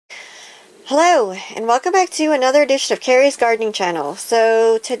Hello, and welcome back to another edition of Carrie's Gardening Channel.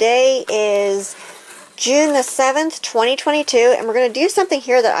 So today is June the 7th, 2022, and we're going to do something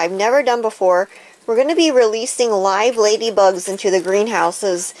here that I've never done before. We're going to be releasing live ladybugs into the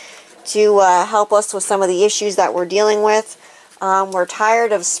greenhouses to help us with some of the issues that we're dealing with. We're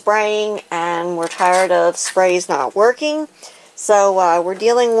tired of spraying, and we're tired of sprays not working. So we're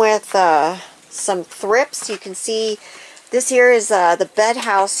dealing with some thrips. You can see this here is the bed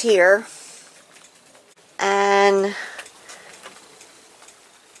house here. And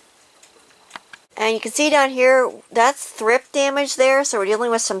you can see down here, that's thrip damage there. So we're dealing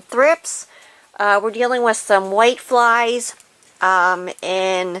with some thrips. We're dealing with some whiteflies.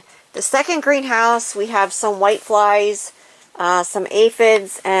 In the second greenhouse, we have some whiteflies, some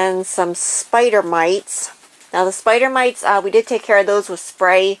aphids, and some spider mites. Now the spider mites, we did take care of those with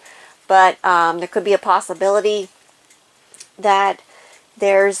spray, but there could be a possibility that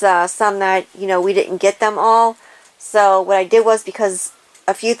there's some that, we didn't get them all. So what I did was, because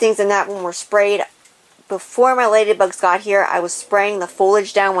a few things in that one were sprayed, before my ladybugs got here, I was spraying the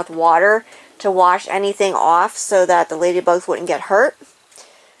foliage down with water to wash anything off so that the ladybugs wouldn't get hurt.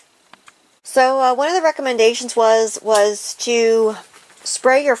 So one of the recommendations was to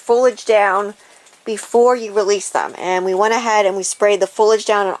spray your foliage down before you release them. And we went ahead and we sprayed the foliage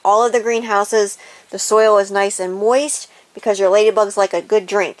down in all of the greenhouses. The soil is nice and moist, because your ladybugs like a good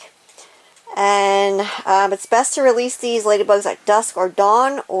drink. And it's best to release these ladybugs at dusk or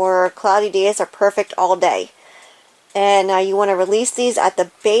dawn, or cloudy days are perfect all day. And you want to release these at the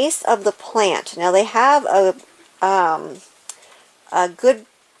base of the plant. Now they have a good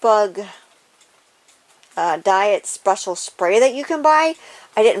bug diet special spray that you can buy.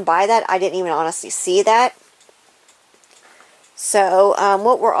 I didn't buy that. I didn't even honestly see that. So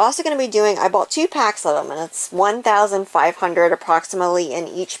what we're also going to be doing, I bought 2 packs of them, and it's 1,500 approximately in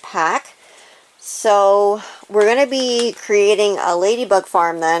each pack. So we're going to be creating a ladybug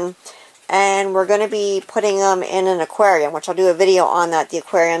farm then, and we're going to be putting them in an aquarium, which I'll do a video on that. The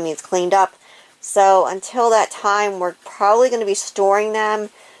aquarium needs cleaned up. So until that time, we're probably going to be storing them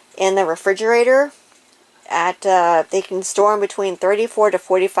in the refrigerator. They can store them between 34 to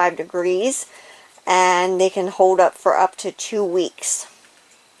 45 degrees. And they can hold up for up to 2 weeks.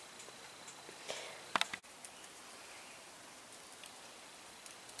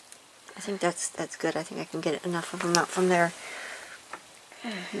 I think that's good. I think I can get enough of them out from there.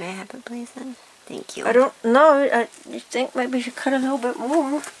 May I have it, please, then? Thank you. I don't know. I think maybe you should cut a little bit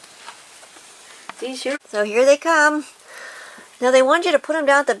more. These here. So here they come. Now they want you to put them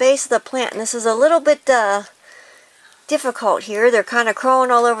down at the base of the plant, and this is a little bit difficult here. They're kind of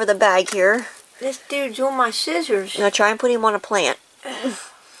crawling all over the bag here. This dude's on my scissors. Now try and put him on a plant.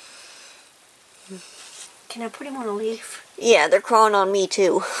 Can I put him on a leaf? Yeah, they're crawling on me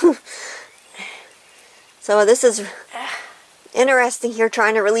too. So this is interesting here,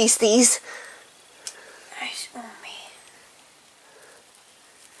 trying to release these. Nice on me.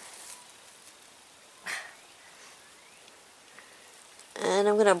 And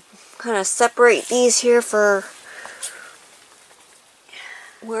I'm going to kind of separate these here for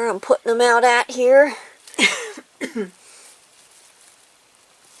where I'm putting them out at here.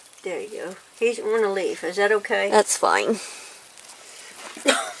 There you go. He's on a leaf. Is that okay? That's fine.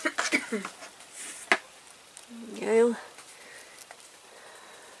 There you go. You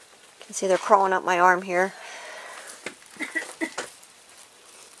can see they're crawling up my arm here.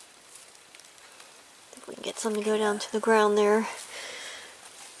 If we can get some to go down to the ground there.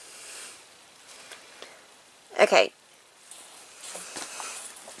 Okay.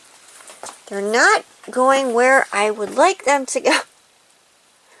 They're not going where I would like them to go.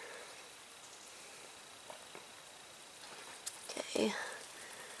 Okay.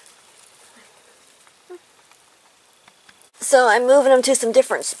 So I'm moving them to some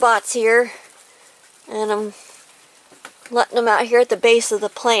different spots here. And I'm letting them out here at the base of the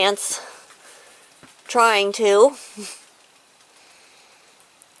plants. Trying to.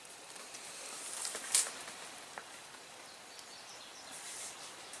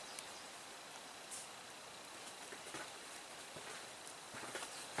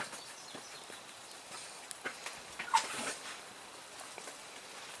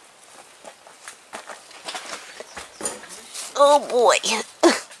 Oh boy.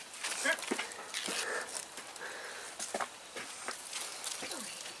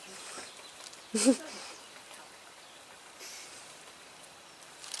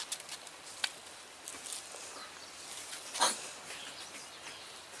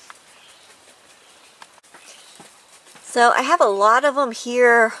 So I have a lot of them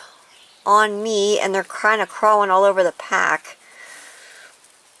here on me, and they're kind of crawling all over the pack.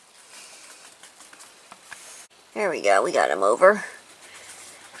 There we go, we got him over.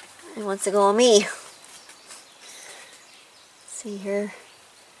 He wants to go on me. See here.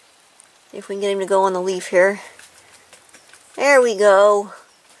 See if we can get him to go on the leaf here. There we go.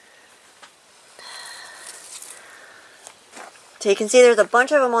 So you can see there's a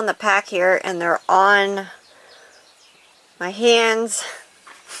bunch of them on the pack here, and they're on my hands.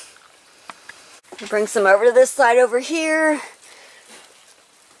 I'll bring some over to this side over here.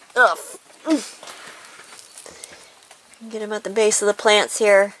 Ugh. Get them at the base of the plants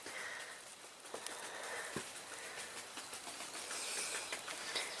here.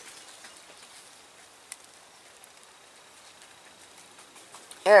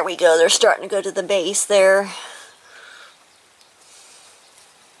 There we go, they're starting to go to the base there.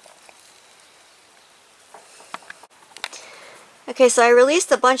 Okay, so I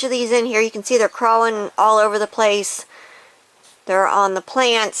released a bunch of these in here. You can see they're crawling all over the place. They're on the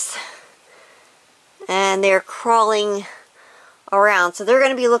plants. And they're crawling around. So they're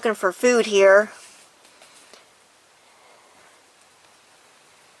going to be looking for food here.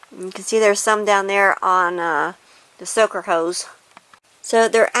 You can see there's some down there on the soaker hose. So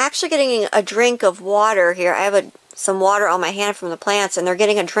they're actually getting a drink of water here. I have some water on my hand from the plants, and they're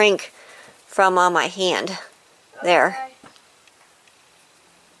getting a drink from my hand there. Okay.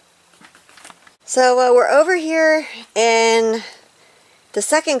 So we're over here in the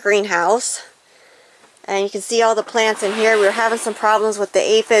second greenhouse, and you can see all the plants in here. We were having some problems with the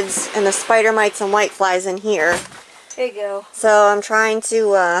aphids and the spider mites and whiteflies in here. There you go. So I'm trying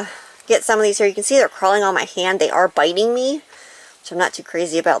to get some of these here. You can see they're crawling on my hand. They are biting me, which I'm not too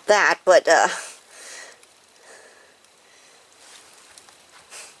crazy about that, but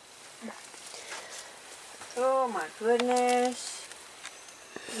oh my goodness.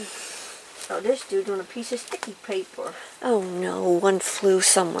 Oh, this dude on a piece of sticky paper. oh no, one flew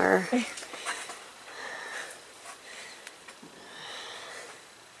somewhere.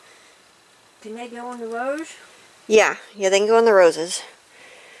 Can they go on the rose? Yeah, they can go in the roses.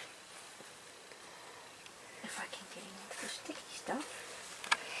 If I can get him off the sticky stuff.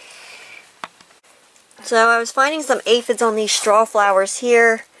 So I was finding some aphids on these straw flowers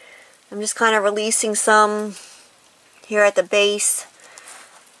here. I'm just kind of releasing some here at the base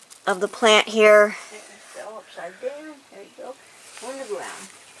of the plant here. It fell upside down. There you go. On the ground.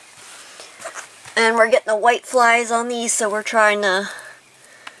 And we're getting the white flies on these, so we're trying to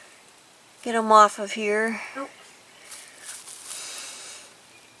get them off of here. Oh.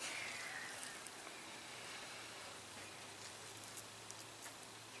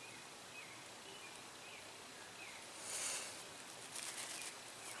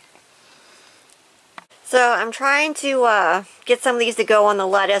 So I'm trying to get some of these to go on the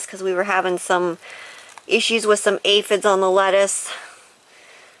lettuce because we were having some issues with some aphids on the lettuce.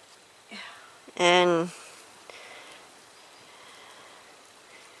 And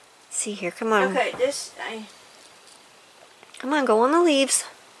see here, come on. Okay, Come on, go on the leaves.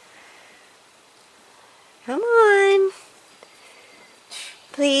 Come on.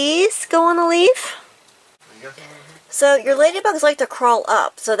 Please, go on the leaf. So your ladybugs like to crawl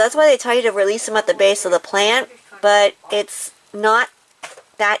up, so that's why they tell you to release them at the base of the plant, but it's not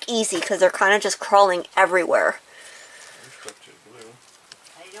that easy because they're kind of just crawling everywhere.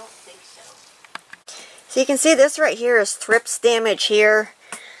 I don't think so. So you can see this right here is thrips damage here.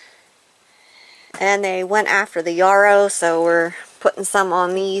 And they went after the yarrow, so we're putting some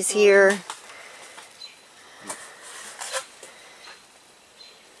on these here.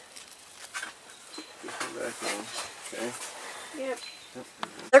 Yep.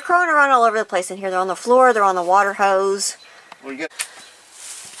 They're crawling around all over the place in here. They're on the floor, they're on the water hose.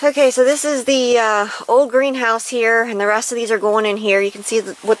 Okay, so this is the old greenhouse here, and the rest of these are going in here. You can see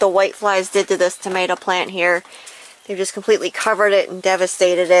what the whiteflies did to this tomato plant here. They've just completely covered it and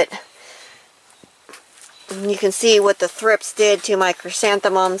devastated it. And you can see what the thrips did to my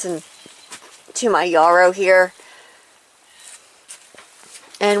chrysanthemums and to my yarrow here.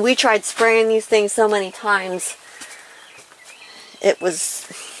 And we tried spraying these things so many times. It was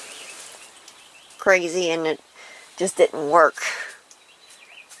crazy and it just didn't work.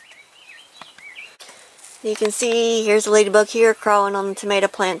 You can see here's a ladybug here crawling on the tomato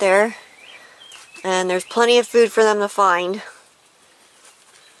plant there. And there's plenty of food for them to find.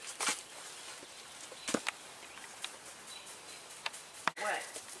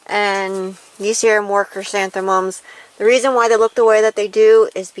 And these here are more chrysanthemums. The reason why they look the way that they do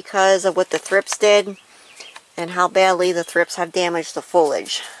is because of what the thrips did and how badly the thrips have damaged the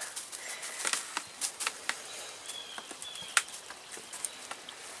foliage.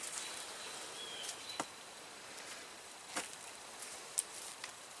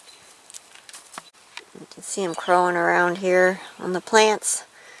 You can see them crawling around here on the plants.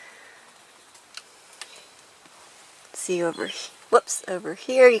 See over, whoops, over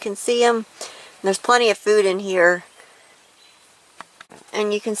here you can see them. There's plenty of food in here.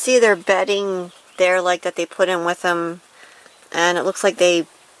 And you can see their bedding there, like that they put in with them. And it looks like they,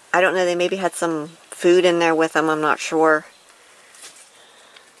 I don't know, they maybe had some food in there with them, I'm not sure.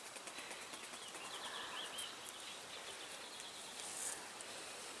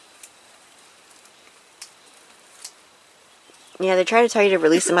 Yeah, they try to tell you to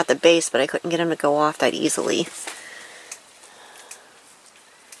release them at the base, but I couldn't get them to go off that easily.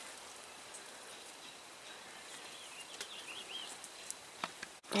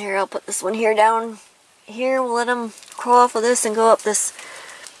 Here, I'll put this one here down here. We'll let them crawl off of this and go up this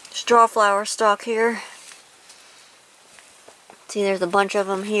straw flower stalk here. See, there's a bunch of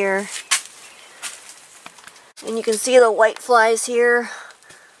them here. And you can see the whiteflies here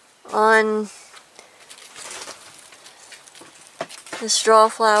on the straw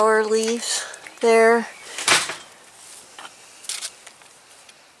flower leaves there.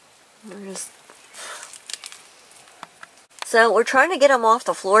 So we're trying to get them off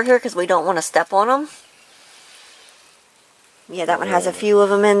the floor here because we don't want to step on them. Yeah, that one has a few of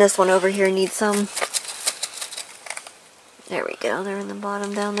them in. This one over here needs some. There we go. They're in the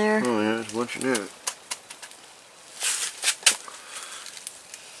bottom down there. Oh yeah, there's a bunch of that.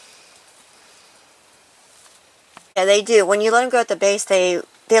 Yeah, they do. When you let them go at the base, they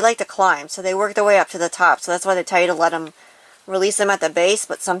like to climb. So they work their way up to the top. So that's why they tell you to let them release them at the base.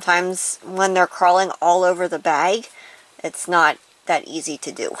 But sometimes when they're crawling all over the bag, it's not that easy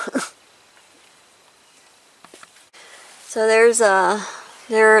to do. So there's the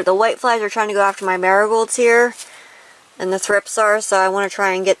whiteflies are trying to go after my marigolds here, and the thrips are. So I want to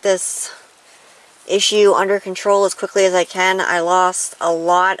try and get this issue under control as quickly as I can. I lost a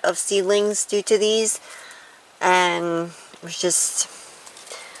lot of seedlings due to these, and it was just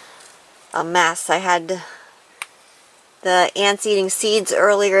a mess. I had the ants eating seeds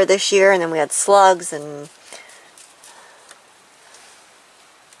earlier this year, and then we had slugs, and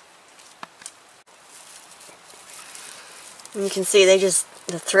you can see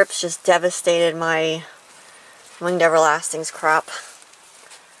the thrips just devastated my winged everlastings crop.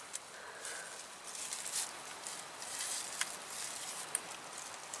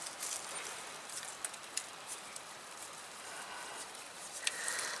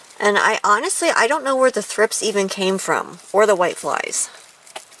 And I don't know where the thrips even came from, or the whiteflies.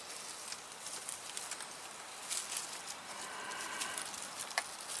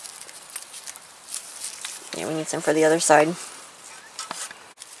 Yeah, we need some for the other side.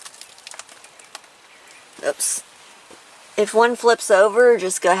 Oops. If one flips over,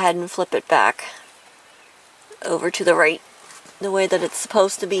 just go ahead and flip it back over to the right, the way that it's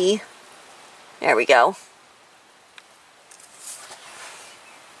supposed to be. There we go.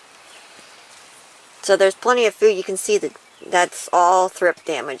 So there's plenty of food. You can see that that's all thrip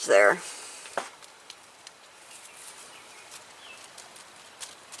damage there.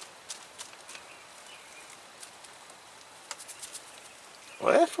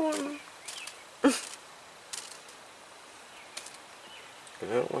 Last one. I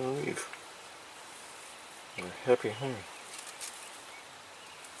don't want to leave. I'm happy home.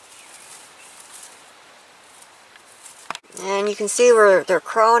 And you can see where they're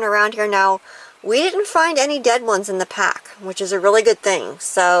crawling around here now. We didn't find any dead ones in the pack, which is a really good thing.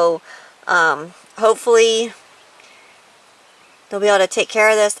 So hopefully they'll be able to take care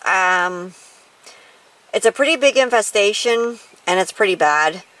of this. It's a pretty big infestation, and it's pretty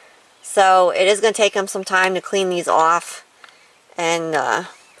bad. So it is going to take them some time to clean these off. And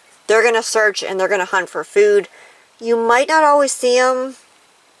they're going to search and they're going to hunt for food. You might not always see them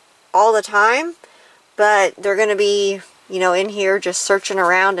all the time, but they're going to be, you know, in here just searching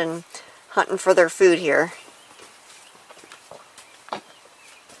around and hunting for their food here.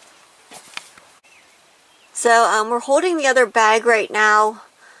 So we're holding the other bag right now,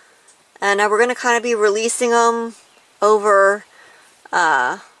 and we're going to kind of be releasing them over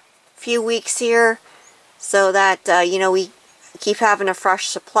a few weeks here, so that you know, we keep having a fresh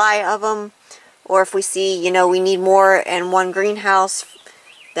supply of them. Or if we see, you know, we need more in one greenhouse,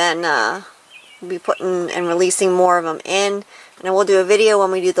 then we'll be putting and releasing more of them in. And we'll do a video when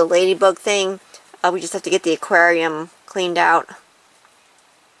we do the ladybug thing. We just have to get the aquarium cleaned out.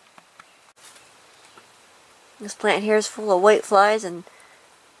 This plant here is full of whiteflies, and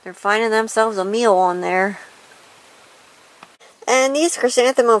they're finding themselves a meal on there. And these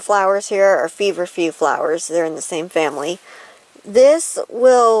chrysanthemum flowers here are feverfew flowers. They're in the same family. This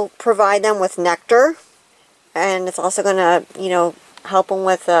will provide them with nectar, and it's also going to, you know, help them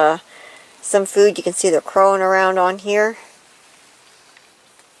with some food. You can see they're crawling around on here.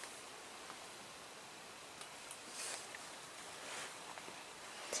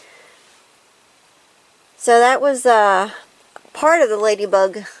 So that was part of the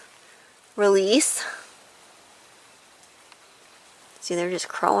ladybug release. See, they're just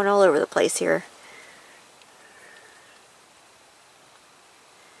crawling all over the place here.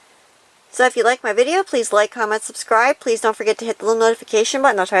 So if you like my video, please like, comment, subscribe. Please don't forget to hit the little notification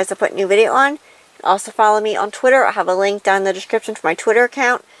button. I'll try to put a new video on. Also follow me on Twitter. I'll have a link down in the description for my Twitter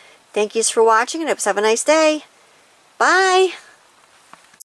account. Thank yous for watching, and I hope you have a nice day. Bye!